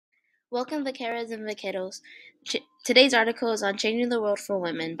Welcome, vaqueras and vaqueros. Today's article is on Changing the World for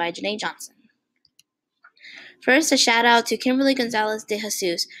Women by Janae Johnson. First, a shout out to Kimberly Gonzalez de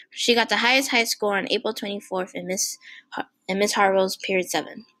Jesus. She got the highest high score on April 24th in Miss Harrell's Period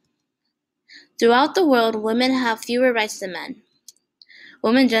 7. Throughout the world, women have fewer rights than men.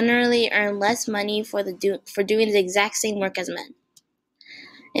 Women generally earn less money for doing the exact same work as men.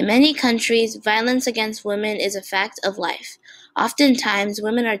 In many countries, violence against women is a fact of life. Oftentimes,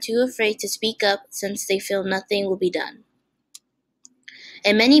 women are too afraid to speak up since they feel nothing will be done.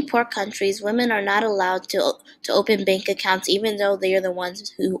 In many poor countries, women are not allowed to open bank accounts even though they are the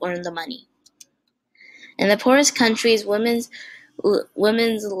ones who earn the money. In the poorest countries, women's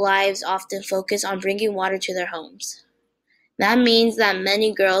lives often focus on bringing water to their homes. That means that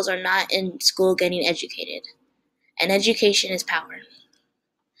many girls are not in school getting educated, and education is power.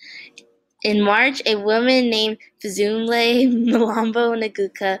 In March, a woman named Fuzumle Mlambo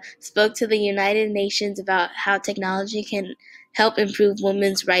Nguka spoke to the United Nations about how technology can help improve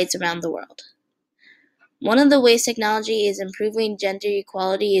women's rights around the world. One of the ways technology is improving gender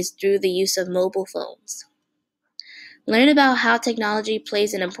equality is through the use of mobile phones. Learn about how technology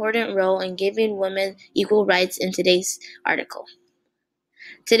plays an important role in giving women equal rights in today's article.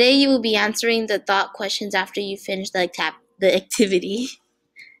 Today you will be answering the thought questions after you finish the activity.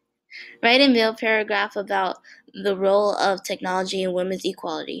 Write a mail paragraph about the role of technology in women's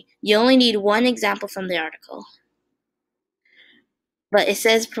equality. You only need one example from the article. But it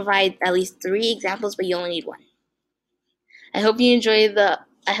says provide at least 3 examples, but you only need one. I hope you enjoy the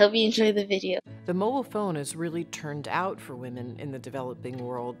video. The mobile phone has really turned out for women in the developing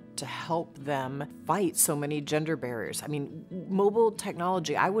world to help them fight so many gender barriers. I mean, mobile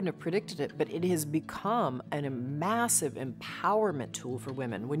technology, I wouldn't have predicted it, but it has become a massive empowerment tool for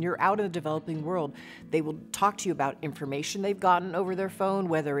women. When you're out in the developing world, they will talk to you about information they've gotten over their phone,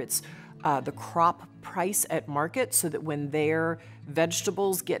 whether it's the crop price at market, so that when their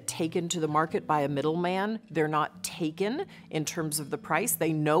vegetables get taken to the market by a middleman, they're not taken in terms of the price.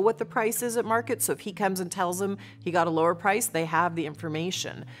 They know what the price is at market, so if he comes and tells them he got a lower price, they have the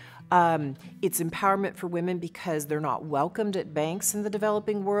information. It's empowerment for women because they're not welcomed at banks in the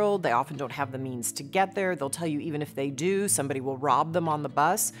developing world. They often don't have the means to get there. They'll tell you even if they do, somebody will rob them on the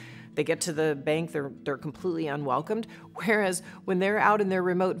bus. They get to the bank, they're completely unwelcomed. Whereas when they're out in their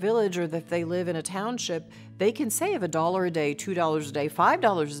remote village or if they live in a township, they can save $1 a day, $2 a day,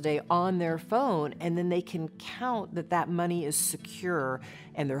 $5 a day on their phone, and then they can count that that money is secure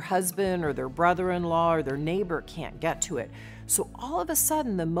and their husband or their brother-in-law or their neighbor can't get to it. So all of a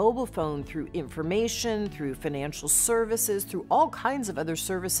sudden, the mobile phone, through information, through financial services, through all kinds of other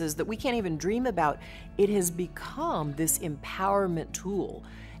services that we can't even dream about, it has become this empowerment tool.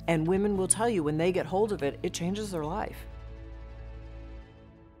 And women will tell you when they get hold of it, it changes their life.